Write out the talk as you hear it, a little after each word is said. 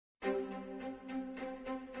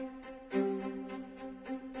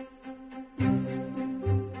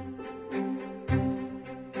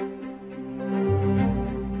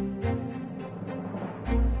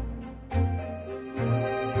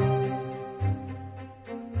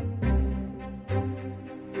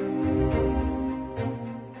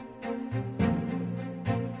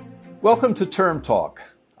Welcome to Term Talk.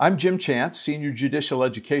 I'm Jim Chance, Senior Judicial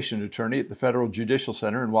Education Attorney at the Federal Judicial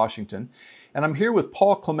Center in Washington, and I'm here with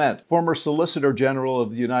Paul Clement, former Solicitor General of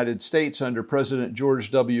the United States under President George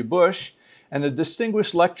W. Bush, and a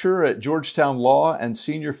distinguished lecturer at Georgetown Law and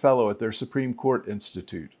Senior Fellow at their Supreme Court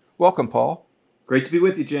Institute. Welcome, Paul. Great to be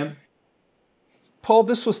with you, Jim. Paul,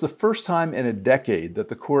 this was the first time in a decade that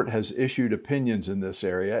the court has issued opinions in this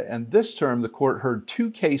area, and this term the court heard two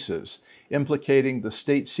cases implicating the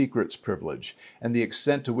state secrets privilege and the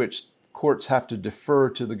extent to which courts have to defer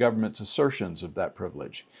to the government's assertions of that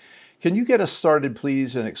privilege. Can you get us started,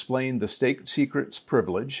 please, and explain the state secrets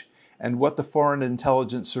privilege and what the Foreign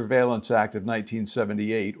Intelligence Surveillance Act of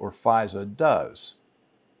 1978, or FISA, does?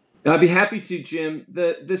 I'd be happy to, Jim.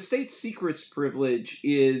 The state secrets privilege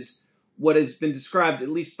is what has been described, at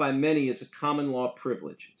least by many, as a common law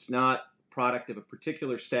privilege. It's not a product of a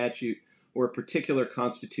particular statute or a particular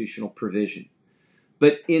constitutional provision.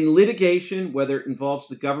 But in litigation, whether it involves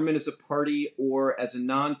the government as a party or as a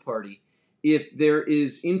non-party, if there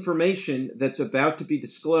is information that's about to be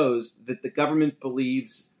disclosed that the government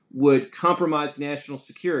believes would compromise national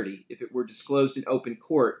security if it were disclosed in open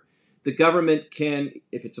court, the government can,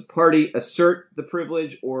 if it's a party, assert the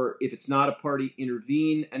privilege, or if it's not a party,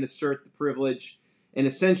 intervene and assert the privilege, and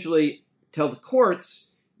essentially tell the courts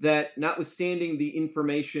that notwithstanding the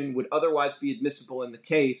information would otherwise be admissible in the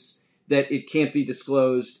case, that it can't be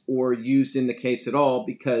disclosed or used in the case at all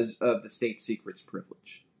because of the state secrets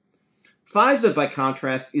privilege. FISA, by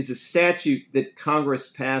contrast, is a statute that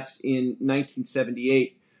Congress passed in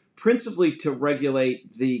 1978 principally to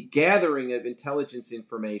regulate the gathering of intelligence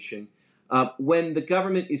information when the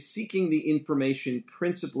government is seeking the information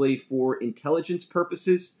principally for intelligence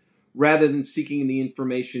purposes rather than seeking the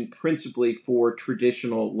information principally for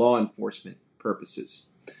traditional law enforcement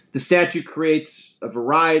purposes. The statute creates a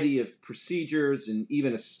variety of procedures and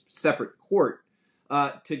even a separate court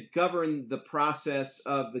to govern the process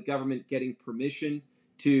of the government getting permission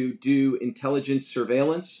to do intelligence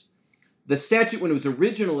surveillance. The statute, when it was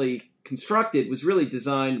originally constructed, was really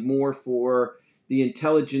designed more for the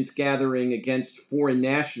intelligence gathering against foreign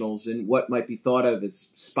nationals and what might be thought of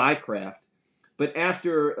as spycraft. But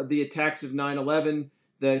after the attacks of 9/11,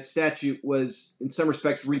 the statute was, in some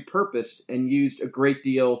respects, repurposed and used a great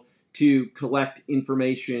deal to collect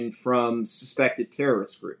information from suspected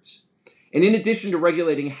terrorist groups. And in addition to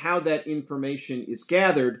regulating how that information is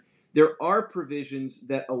gathered, there are provisions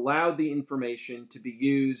that allow the information to be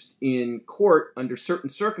used in court under certain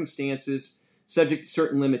circumstances, subject to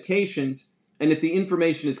certain limitations. And if the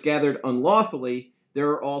information is gathered unlawfully, there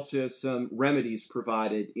are also some remedies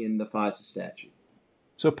provided in the FISA statute.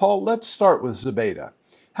 So, Paul, let's start with Zubaydah.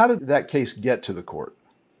 How did that case get to the court?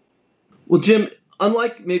 Well, Jim,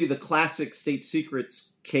 unlike maybe the classic state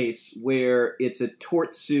secrets case where it's a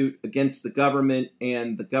tort suit against the government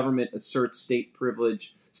and the government asserts state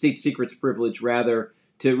secrets privilege rather,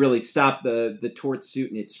 to really stop the tort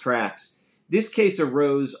suit in its tracks, this case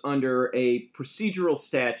arose under a procedural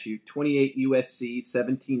statute, 28 U.S.C.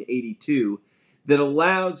 1782, that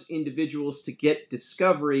allows individuals to get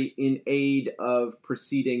discovery in aid of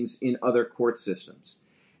proceedings in other court systems.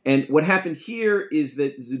 And what happened here is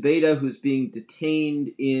that Zubaydah, who's being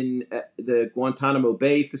detained in the Guantanamo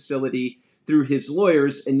Bay facility through his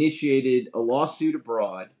lawyers, initiated a lawsuit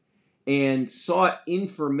abroad and sought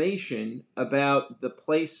information about the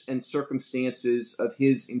place and circumstances of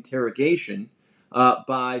his interrogation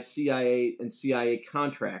by CIA and CIA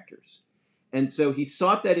contractors. And so he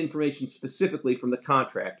sought that information specifically from the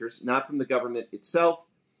contractors, not from the government itself,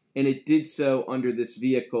 and it did so under this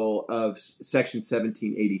vehicle of Section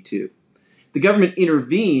 1782. The government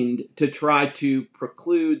intervened to try to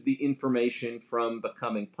preclude the information from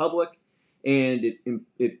becoming public, and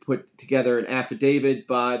it put together an affidavit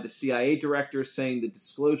by the CIA director saying the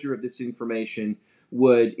disclosure of this information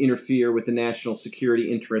would interfere with the national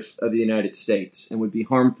security interests of the United States and would be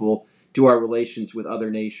harmful to our relations with other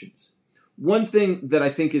nations. One thing that I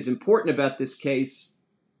think is important about this case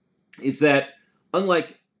is that,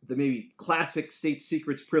 unlike the maybe classic state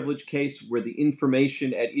secrets privilege case where the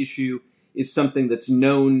information at issue is something that's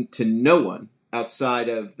known to no one outside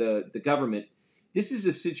of the government, this is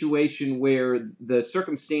a situation where the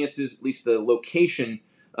circumstances, at least the location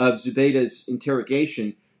of Zubaydah's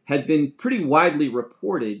interrogation, had been pretty widely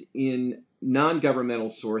reported in non-governmental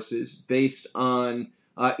sources based on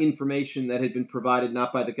information that had been provided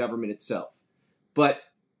not by the government itself. But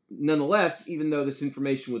nonetheless, even though this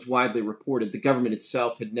information was widely reported, the government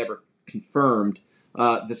itself had never confirmed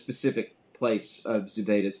the specific place of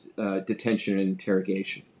Zubaydah's detention and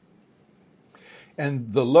interrogation.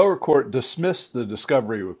 And the lower court dismissed the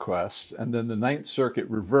discovery request, and then the Ninth Circuit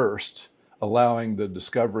reversed, allowing the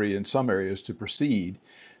discovery in some areas to proceed.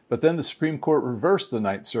 But then the Supreme Court reversed the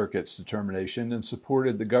Ninth Circuit's determination and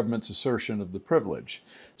supported the government's assertion of the privilege.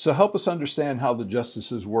 So help us understand how the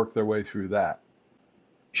justices worked their way through that.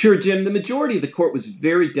 Sure, Jim. The majority of the court was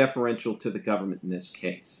very deferential to the government in this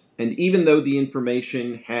case. And even though the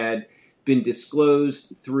information had been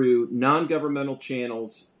disclosed through non-governmental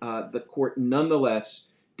channels, the court nonetheless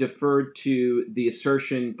deferred to the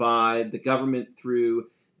assertion by the government through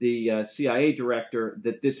the CIA director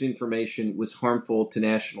that this information was harmful to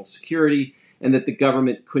national security and that the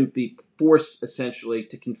government couldn't be forced essentially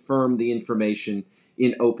to confirm the information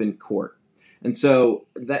in open court. And so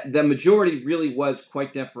that the majority really was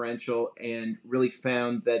quite deferential and really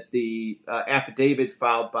found that the affidavit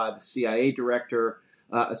filed by the CIA director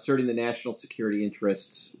asserting the national security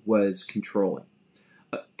interests was controlling.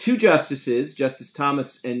 Two justices, Justice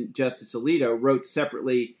Thomas and Justice Alito, wrote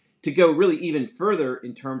separately to go really even further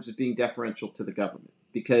in terms of being deferential to the government,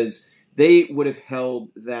 because they would have held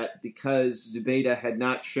that because Zubeda had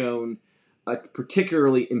not shown a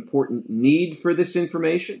particularly important need for this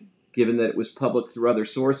information, given that it was public through other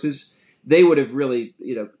sources, they would have really,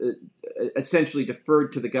 essentially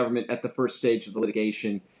deferred to the government at the first stage of the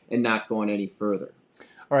litigation and not gone any further.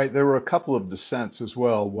 All right, there were a couple of dissents as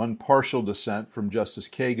well. One partial dissent from Justice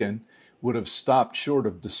Kagan would have stopped short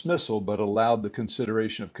of dismissal but allowed the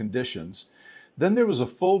consideration of conditions. Then there was a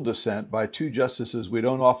full dissent by two justices we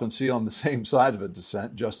don't often see on the same side of a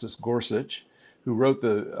dissent, Justice Gorsuch, who wrote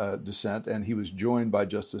the dissent, and he was joined by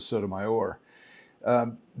Justice Sotomayor.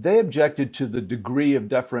 They objected to the degree of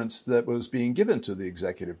deference that was being given to the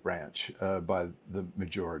executive branch by the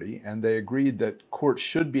majority, and they agreed that courts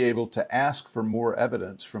should be able to ask for more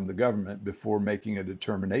evidence from the government before making a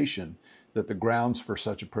determination that the grounds for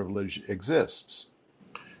such a privilege exists.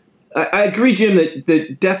 I agree, Jim,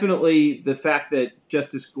 that definitely the fact that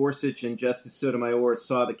Justice Gorsuch and Justice Sotomayor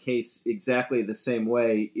saw the case exactly the same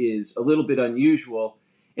way is a little bit unusual.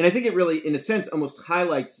 And I think it really, in a sense, almost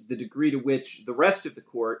highlights the degree to which the rest of the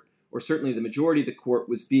court, or certainly the majority of the court,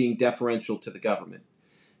 was being deferential to the government.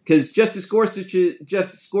 Because Justice Gorsuch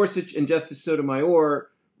and Justice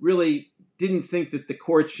Sotomayor really didn't think that the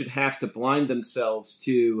court should have to blind themselves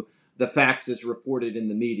to the facts as reported in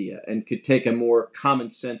the media and could take a more common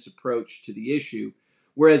sense approach to the issue.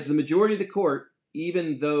 Whereas the majority of the court,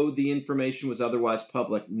 even though the information was otherwise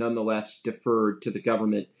public, nonetheless deferred to the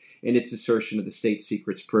government in its assertion of the state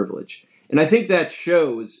secrets privilege. And I think that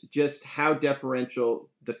shows just how deferential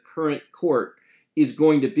the current court is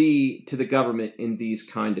going to be to the government in these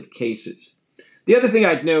kind of cases. The other thing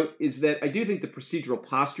I'd note is that I do think the procedural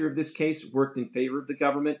posture of this case worked in favor of the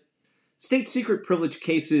government. State secret privilege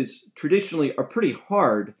cases traditionally are pretty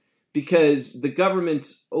hard because the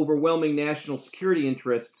government's overwhelming national security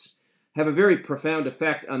interests have a very profound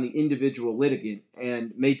effect on the individual litigant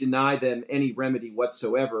and may deny them any remedy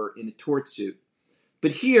whatsoever in a tort suit.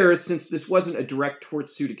 But here, since this wasn't a direct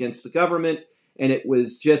tort suit against the government, and it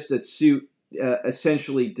was just a suit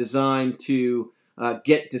essentially designed to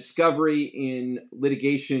get discovery in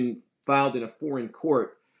litigation filed in a foreign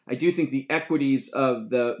court, I do think the equities of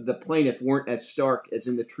the plaintiff weren't as stark as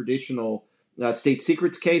in the traditional state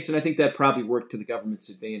secrets case, and I think that probably worked to the government's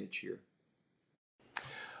advantage here.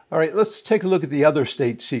 All right, let's take a look at the other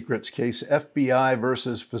state secrets case, FBI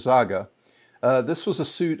versus Fazaga. This was a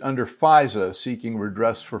suit under FISA seeking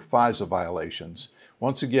redress for FISA violations.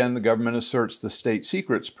 Once again, the government asserts the state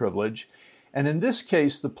secrets privilege. And in this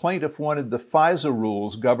case, the plaintiff wanted the FISA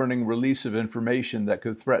rules governing release of information that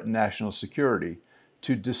could threaten national security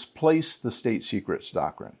to displace the state secrets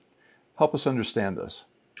doctrine. Help us understand this.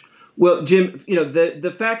 Well, Jim,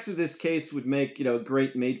 the facts of this case would make, a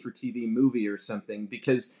great made-for-TV movie or something,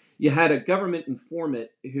 because you had a government informant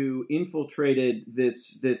who infiltrated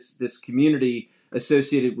this community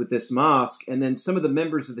associated with this mosque, and then some of the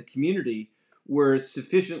members of the community were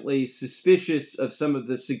sufficiently suspicious of some of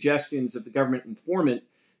the suggestions of the government informant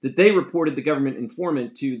that they reported the government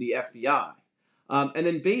informant to the FBI. And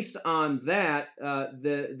then based on that,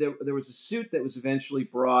 there was a suit that was eventually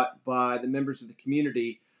brought by the members of the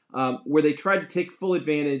community where they tried to take full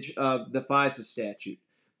advantage of the FISA statute,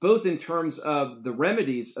 both in terms of the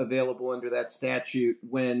remedies available under that statute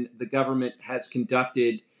when the government has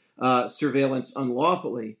conducted surveillance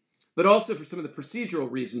unlawfully, but also for some of the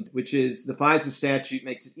procedural reasons, which is the FISA statute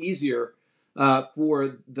makes it easier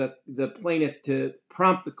for the plaintiff to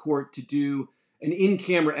prompt the court to do an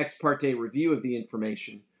in-camera ex parte review of the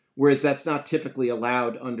information, whereas that's not typically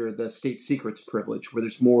allowed under the state secrets privilege, where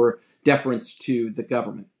there's more deference to the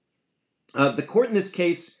government. The court in this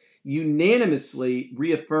case unanimously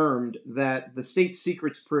reaffirmed that the state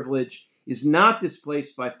secrets privilege is not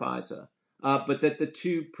displaced by FISA, but that the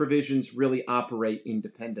two provisions really operate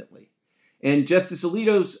independently. And Justice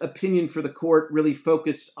Alito's opinion for the court really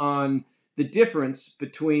focused on the difference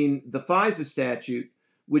between the FISA statute,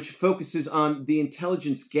 which focuses on the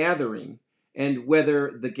intelligence gathering and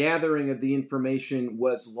whether the gathering of the information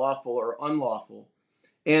was lawful or unlawful,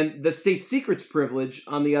 and the state secrets privilege,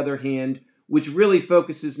 on the other hand, which really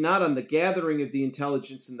focuses not on the gathering of the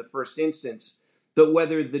intelligence in the first instance, but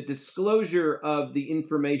whether the disclosure of the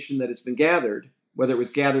information that has been gathered, whether it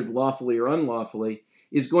was gathered lawfully or unlawfully,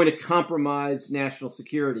 is going to compromise national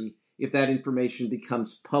security if that information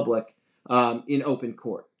becomes public in open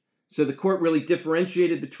court. So the court really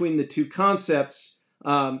differentiated between the two concepts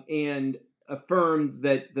and affirmed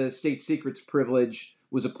that the state secrets privilege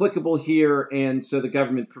was applicable here, and so the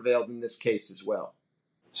government prevailed in this case as well.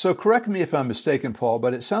 So correct me if I'm mistaken, Paul,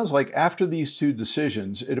 but it sounds like after these two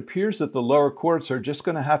decisions, it appears that the lower courts are just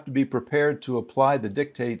going to have to be prepared to apply the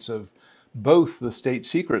dictates of both the state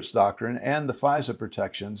secrets doctrine and the FISA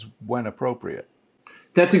protections when appropriate.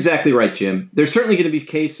 That's exactly right, Jim. There's certainly going to be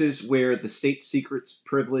cases where the state secrets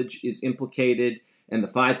privilege is implicated and the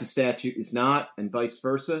FISA statute is not, and vice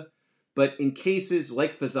versa. But in cases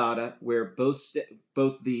like Fazada, where both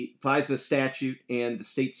the FISA statute and the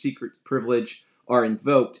state secret privilege are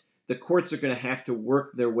invoked, the courts are going to have to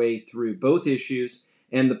work their way through both issues,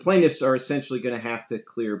 and the plaintiffs are essentially going to have to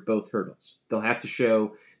clear both hurdles. They'll have to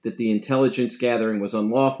show that the intelligence gathering was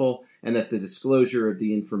unlawful and that the disclosure of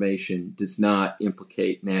the information does not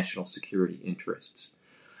implicate national security interests.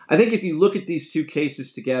 I think if you look at these two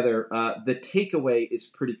cases together, the takeaway is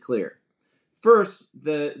pretty clear. First,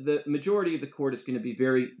 the majority of the court is going to be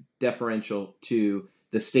very deferential to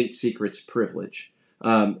the state secrets privilege,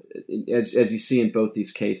 as you see in both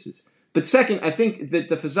these cases. But second, I think that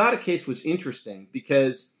the Fazada case was interesting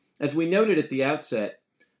because, as we noted at the outset,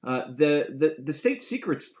 the state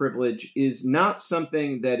secrets privilege is not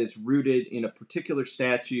something that is rooted in a particular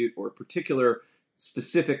statute or a particular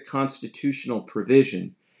specific constitutional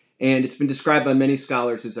provision, and it's been described by many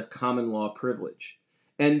scholars as a common law privilege.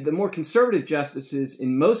 And the more conservative justices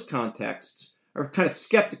in most contexts are kind of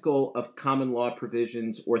skeptical of common law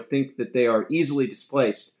provisions or think that they are easily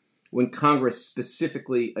displaced when Congress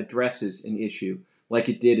specifically addresses an issue like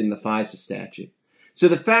it did in the FISA statute. So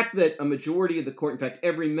the fact that a majority of the court, in fact,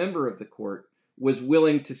 every member of the court, was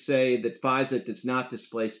willing to say that FISA does not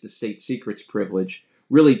displace the state secrets privilege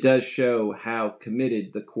really does show how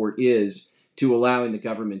committed the court is to allowing the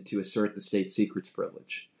government to assert the state secrets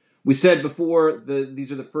privilege. We said before,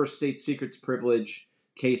 these are the first state secrets privilege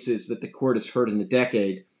cases that the court has heard in a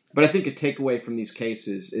decade, but I think a takeaway from these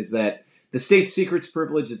cases is that the state secrets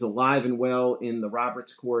privilege is alive and well in the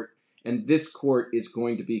Roberts Court, and this court is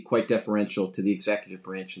going to be quite deferential to the executive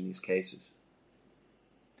branch in these cases.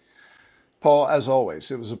 Paul, as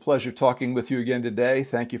always, it was a pleasure talking with you again today.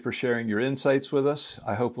 Thank you for sharing your insights with us.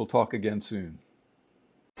 I hope we'll talk again soon.